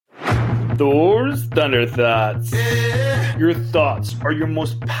Thor's Thunder Thoughts. Your thoughts are your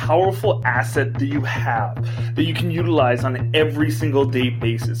most powerful asset that you have, that you can utilize on an every single day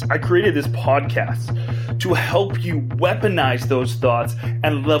basis. I created this podcast to help you weaponize those thoughts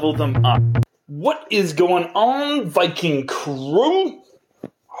and level them up. What is going on, Viking crew?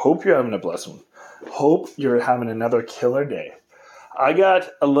 Hope you're having a blessed one. Hope you're having another killer day. I got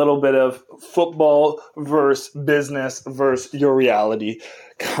a little bit of football versus business versus your reality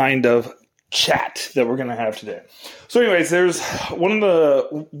kind of chat that we're going to have today. So anyways, there's one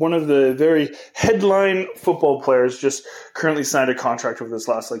of the very headline football players just currently signed a contract over this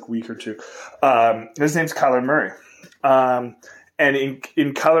last week or two. His name's Kyler Murray. And in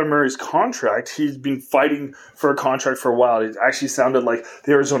Kyler Murray's contract, he's been fighting for a contract for a while. It actually sounded like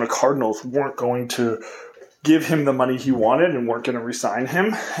the Arizona Cardinals weren't going to give him the money he wanted and weren't going to re-sign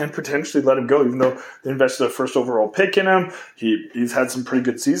him and potentially let him go, even though they invested a first overall pick in him. He's had some pretty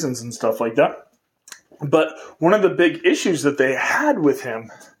good seasons and stuff like that. But one of the big issues that they had with him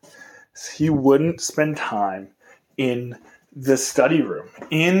is he wouldn't spend time in the study room,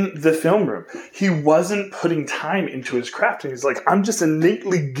 in the film room. He wasn't putting time into his craft. And he's like, I'm just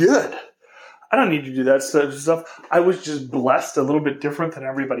innately good. I don't need to do that stuff. I was just blessed a little bit different than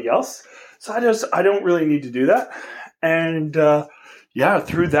everybody else. So I don't really need to do that. And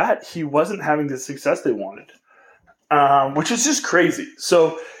through that, he wasn't having the success they wanted, which is just crazy.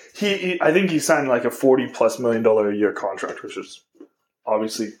 So I think he signed like a $40+ million a year contract, which is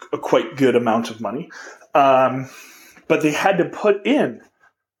obviously a quite good amount of money. But they had to put in,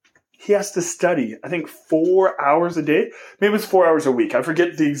 he has to study, I think 4 hours a day. Maybe it's 4 hours a week. I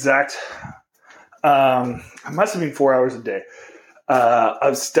forget the exact, it must have been 4 hours a day.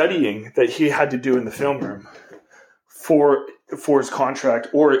 Of studying that he had to do in the film room for his contract,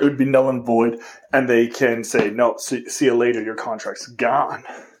 or it would be null and void, and they can say, no, see you later, your contract's gone.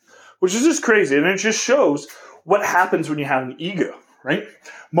 Which is just crazy, and it just shows what happens when you have an ego, right?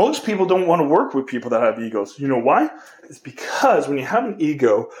 Most people don't want to work with people that have egos. You know why? It's because when you have an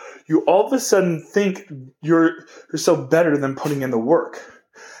ego, you all of a sudden think you're so better than putting in the work,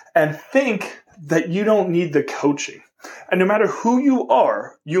 and think that you don't need the coaching. And no matter who you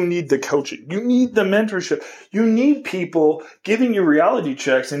are, you need the coaching. You need the mentorship. You need people giving you reality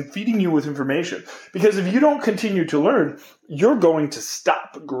checks and feeding you with information. Because if you don't continue to learn, you're going to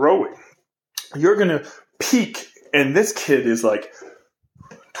stop growing. You're going to peak. And this kid is like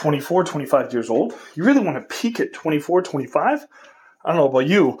 24, 25 years old. You really want to peak at 24, 25? I don't know about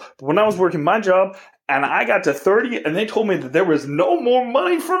you, but when I was working my job and I got to 30 and they told me that there was no more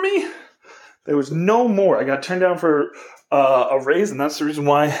money for me, there was no more. I got turned down for a raise, and that's the reason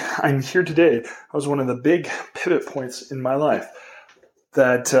why I'm here today. That was one of the big pivot points in my life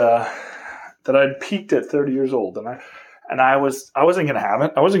that I'd peaked at 30 years old, and I wasn't going to have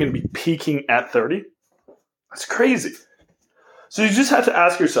it. I wasn't going to be peaking at 30. That's crazy. So you just have to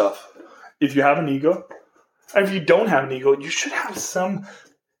ask yourself, if you have an ego, and if you don't have an ego, you should have some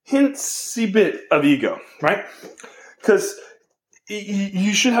hintsy bit of ego, right? Because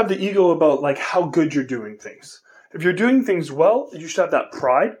you should have the ego about like how good you're doing things. If you're doing things well, you should have that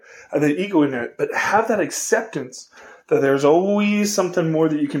pride and that ego in there, but have that acceptance that there's always something more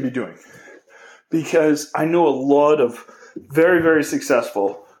that you can be doing. Because I know a lot of very, very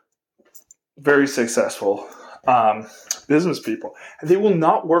successful business people, and they will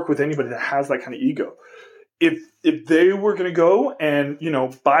not work with anybody that has that kind of ego. If they were going to go and,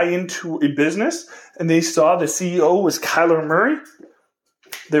 buy into a business and they saw the CEO was Kyler Murray,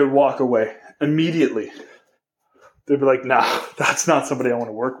 they would walk away immediately. They'd be like, nah, that's not somebody I want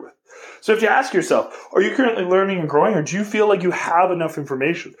to work with. So if you ask yourself, are you currently learning and growing, or do you feel like you have enough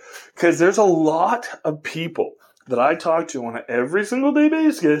information? Because there's a lot of people that I talk to on an every single day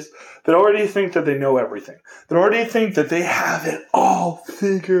basis that already think that they know everything. That already think that they have it all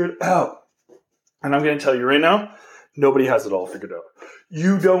figured out. And I'm going to tell you right now, nobody has it all figured out.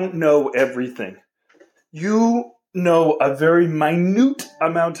 You don't know everything. You know a very minute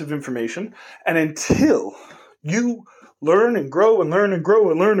amount of information. And until you learn and grow and learn and grow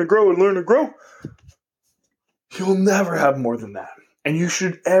and learn and grow and learn and grow, you'll never have more than that. And you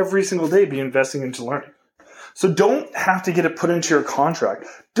should every single day be investing into learning. So don't have to get it put into your contract.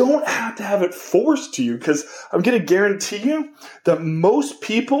 Don't have to have it forced to you, because I'm going to guarantee you that most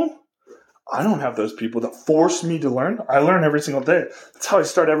people, I don't have those people that force me to learn. I learn every single day. That's how I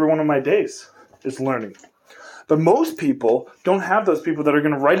start every one of my days, is learning. But most people don't have those people that are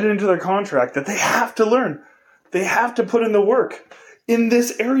going to write it into their contract that they have to learn. They have to put in the work in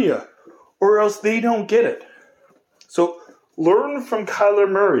this area, or else they don't get it. So learn from Kyler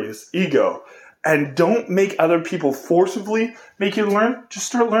Murray's ego, and don't make other people forcibly make you learn. Just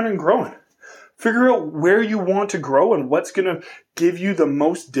start learning and growing. Figure out where you want to grow and what's going to give you the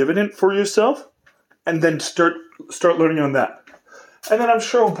most dividend for yourself, and then start learning on that. And then I'm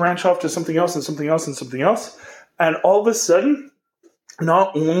sure we'll branch off to something else and something else and something else. And all of a sudden,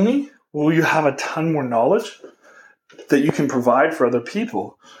 not only will you have a ton more knowledge that you can provide for other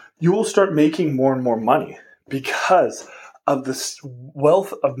people, you will start making more and more money because of this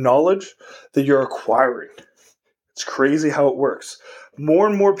wealth of knowledge that you're acquiring. It's crazy how it works. More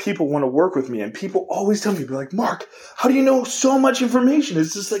and more people want to work with me, and people always tell me, be like, Mark, how do you know so much information?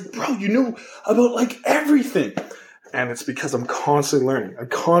 It's just like, bro, you know about like everything. And it's because I'm constantly learning. I'm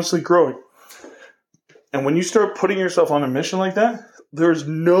constantly growing. And when you start putting yourself on a mission like that, there's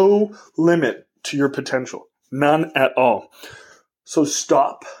no limit to your potential. None at all. So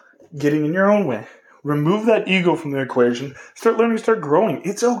stop getting in your own way. Remove that ego from the equation. Start learning, start growing.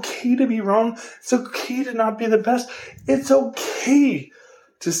 It's okay to be wrong. It's okay to not be the best. It's okay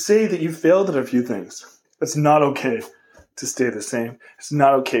to say that you failed at a few things. It's not okay to stay the same. It's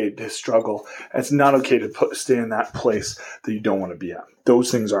not okay to struggle. It's not okay to stay in that place that you don't want to be at. Those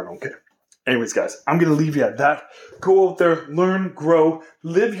things aren't okay. Anyways, guys, I'm going to leave you at that. Go out there, learn, grow,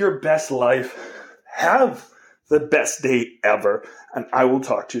 live your best life. Have the best day ever. And I will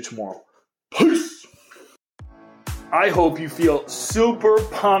talk to you tomorrow. Peace. I hope you feel super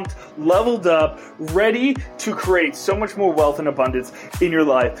pumped, leveled up, ready to create so much more wealth and abundance in your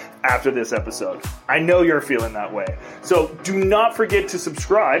life after this episode. I know you're feeling that way. So do not forget to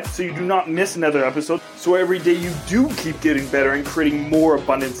subscribe so you do not miss another episode. So every day you do keep getting better and creating more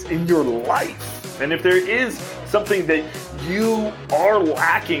abundance in your life. And if there is something that you are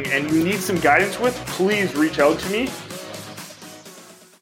lacking and you need some guidance with, please reach out to me.